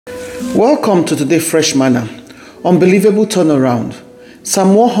Welcome to today Fresh Manna, Unbelievable Turnaround,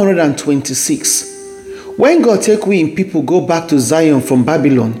 Psalm 126. When God take we in people go back to Zion from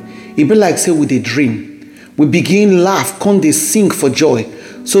Babylon, it be like say we dey dream. We begin laugh, come dey sing for joy.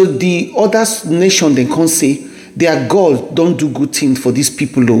 So the other nation then come say, their God don't do good things for these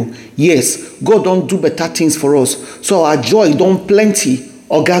people. Oh, yes, God don't do better things for us. So our joy don't plenty.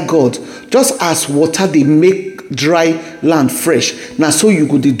 Oga God, just as water they make dry land fresh, now so you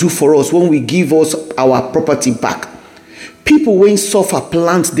go dey do for us when we give us our property back. People when suffer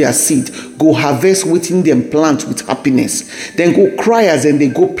plant their seed, go harvest wetin dem plant with happiness. Then go cry as then they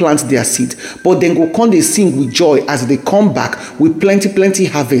go plant their seed, but then go come they sing with joy as they come back with plenty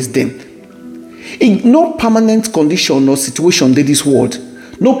harvest them. In no permanent condition or situation dey this world,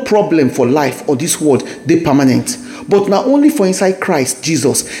 no problem for life or this world dey permanent. But now only for inside Christ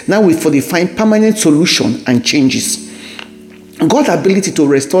Jesus, now we for the find permanent solution and changes. God's ability to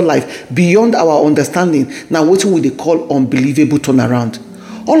restore life beyond our understanding, now what we they call unbelievable turnaround.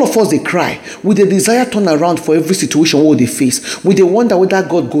 All of us they cry with the desire turnaround for every situation we they face. We they wonder whether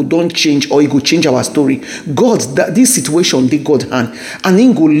God go don't change or he go change our story. God, that this situation they God hand, and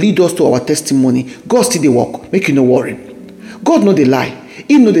he go lead us to our testimony. God still they walk, make you no worry. God know they lie.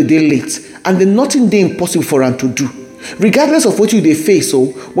 He know the day late, and then nothing dey impossible for him to do. Regardless of what you dey face, so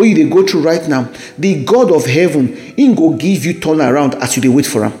what you dey go through right now, the God of heaven, he go give you turn around as you dey wait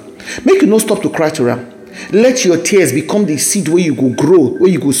for him. Make you no stop to cry to him. Let your tears become the seed where you go grow, where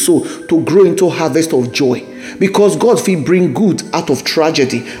you go sow to grow into harvest of joy. Because God will bring good out of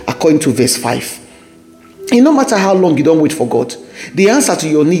tragedy, according to verse 5. And no matter how long you don't wait for God, the answer to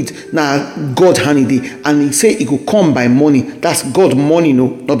your need now God hand it, and he say it will come by money. That's God money, no,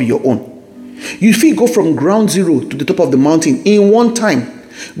 not be your own. You feel go from ground zero to the top of the mountain in one time.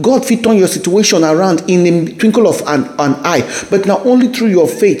 God fit turn your situation around in the twinkle of an eye, but now only through your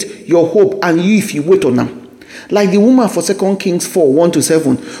faith, your hope, and you if you wait on them. Like the woman for 2 Kings 4,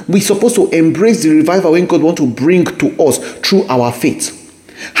 1-7, we supposed to embrace the revival when God want to bring to us through our faith.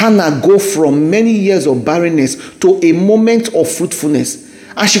 Hannah go from many years of barrenness to a moment of fruitfulness.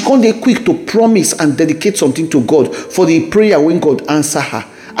 And she come there quick to promise and dedicate something to God for the prayer when God answer her.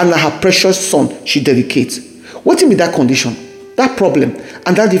 And her precious son she dedicates. What be that condition? That problem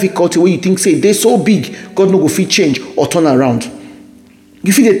and that difficulty where you think say they're so big, God no go fit change or turn around.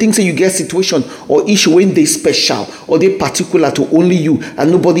 You feel the thing say you get situation or issue when they special or they particular to only you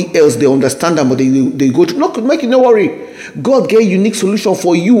and nobody else they understand them, but they go to no make you no worry. God get a unique solution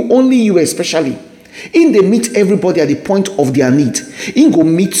for you, only you especially. In they meet everybody at the point of their need. In go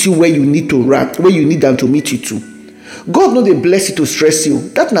meet you where you need to run, where you need them to meet you to. God know they bless you to stress you.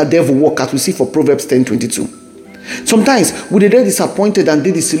 That's not devil work as we see for Proverbs 10:22. Sometimes we dey disappointed and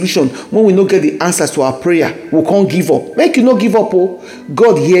dey the solution when we no get the answers to our prayer. We can't give up. Make you no give up. Oh,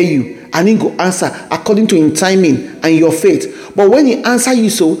 God hear you and he go answer according to his timing and your faith. But when he answer you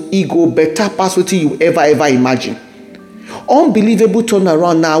so, he go better pass what you ever imagine. Unbelievable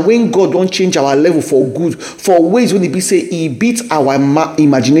turnaround now when God don't change our level for good, for ways when he be say he beat our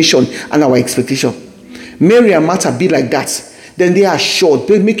imagination and our expectation. Mary and Martha be like that. Then they are assured.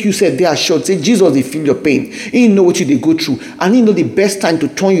 They make you say they are assured. Say Jesus, they feel your pain. He know what you they go through, and he know the best time to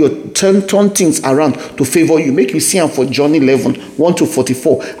turn things around to favor you. Make you see him for John 11,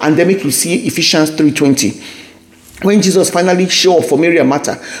 1-44, and then make you see Ephesians 3:20. When Jesus finally show up for Mary and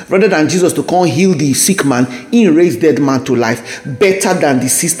Martha, rather than Jesus to come heal the sick man, he raised dead man to life better than the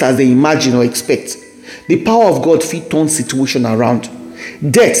sisters they imagine or expect. The power of God fit turn situation around.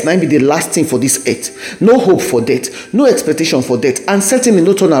 Death might be the last thing for this earth. No hope for death, no expectation for death, and certainly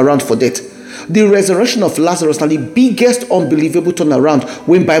no turnaround for death. The resurrection of Lazarus is the biggest unbelievable turnaround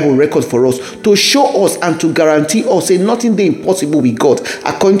when Bible record for us to show us and to guarantee us say nothing is impossible with God,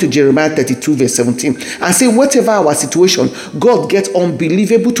 according to Jeremiah 32:17. And say whatever our situation, God gets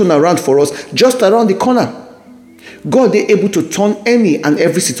unbelievable turnaround for us just around the corner. God is able to turn any and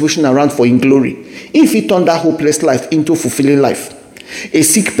every situation around for his glory. If he turned that hopeless life into fulfilling life, a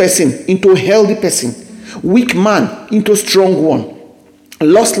sick person into a healthy person, weak man into strong one,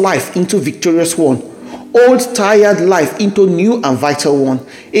 lost life into victorious one, old tired life into new and vital one,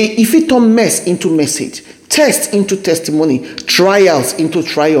 if it turn mess into message, test into testimony, trials into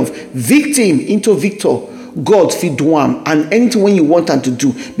triumph, victim into victor, God feed one and anything when you want them to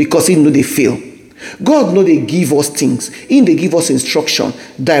do because he know they fail. God know they give us things. In they give us instruction,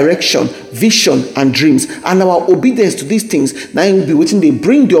 direction, vision, and dreams. And our obedience to these things now will be waiting. They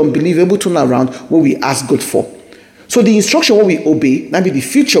bring the unbelievable turnaround when we ask God for. So the instruction what we obey now be the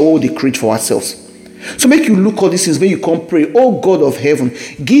future what we create for ourselves. So make you look all these things when you come pray. Oh God of heaven,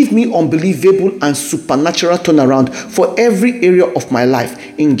 give me unbelievable and supernatural turnaround for every area of my life.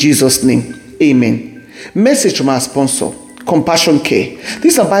 In Jesus' name, amen. Message from our sponsor, Compassion Care.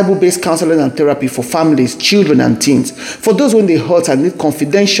 This is a Bible-based counseling and therapy for families, children, and teens. For those when they hurt and need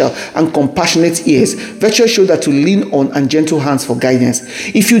confidential and compassionate ears, virtual shoulder to lean on, and gentle hands for guidance.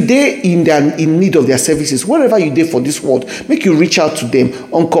 If you dare in need of their services, wherever you dare for this world, make you reach out to them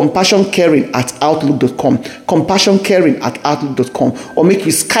on compassioncaring@outlook.com, compassioncaring@outlook.com, or make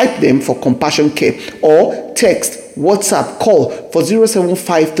you Skype them for Compassion Care, or text, WhatsApp, call for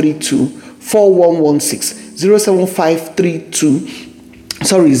 07532 4116, 07523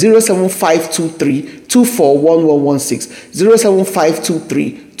 241116,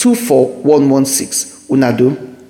 07523 241116. Unado.